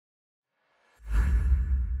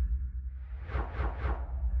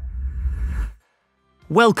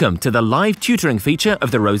Welcome to the live tutoring feature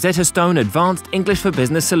of the Rosetta Stone Advanced English for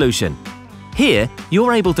Business solution. Here,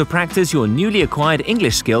 you're able to practice your newly acquired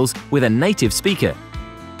English skills with a native speaker.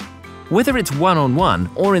 Whether it's one-on-one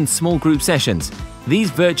or in small group sessions,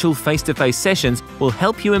 these virtual face-to-face sessions will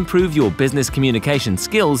help you improve your business communication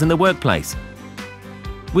skills in the workplace.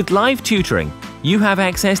 With live tutoring, you have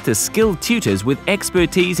access to skilled tutors with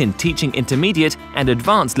expertise in teaching intermediate and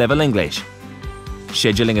advanced level English.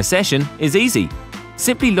 Scheduling a session is easy.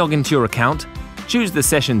 Simply log into your account, choose the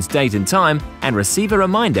session's date and time, and receive a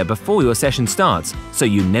reminder before your session starts so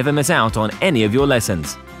you never miss out on any of your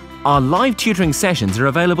lessons. Our live tutoring sessions are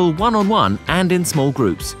available one-on-one and in small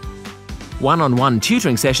groups. One-on-one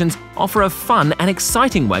tutoring sessions offer a fun and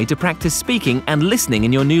exciting way to practice speaking and listening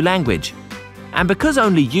in your new language. And because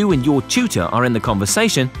only you and your tutor are in the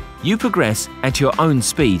conversation, you progress at your own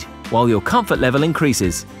speed while your comfort level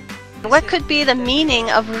increases. What could be the meaning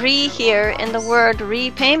of re here in the word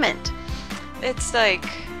repayment? It's like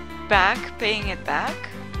back, paying it back.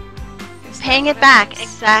 Paying it back,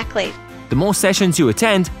 exactly. The more sessions you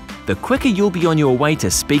attend, the quicker you'll be on your way to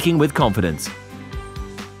speaking with confidence.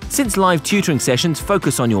 Since live tutoring sessions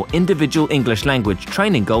focus on your individual English language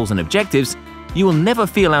training goals and objectives, you will never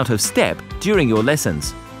feel out of step during your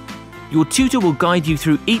lessons. Your tutor will guide you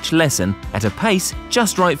through each lesson at a pace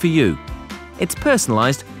just right for you. It's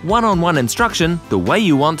personalized, one-on-one instruction the way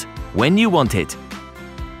you want, when you want it.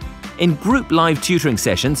 In group live tutoring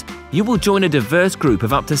sessions, you will join a diverse group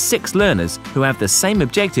of up to 6 learners who have the same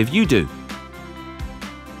objective you do.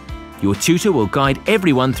 Your tutor will guide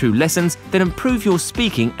everyone through lessons that improve your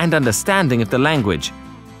speaking and understanding of the language.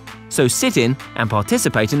 So sit in and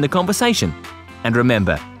participate in the conversation. And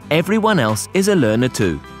remember, everyone else is a learner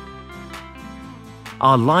too.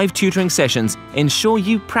 Our live tutoring sessions ensure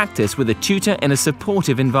you practice with a tutor in a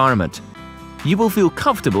supportive environment. You will feel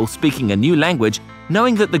comfortable speaking a new language,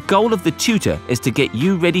 knowing that the goal of the tutor is to get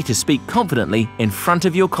you ready to speak confidently in front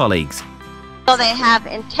of your colleagues. So they have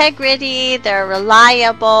integrity, they're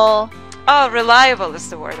reliable. Oh, reliable is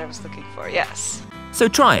the word I was looking for, yes. So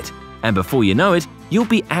try it, and before you know it, you'll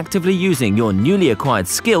be actively using your newly acquired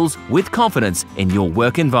skills with confidence in your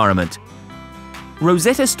work environment.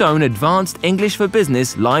 Rosetta Stone Advanced English for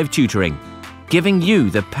Business Live Tutoring, giving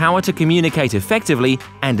you the power to communicate effectively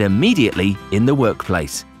and immediately in the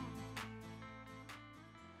workplace.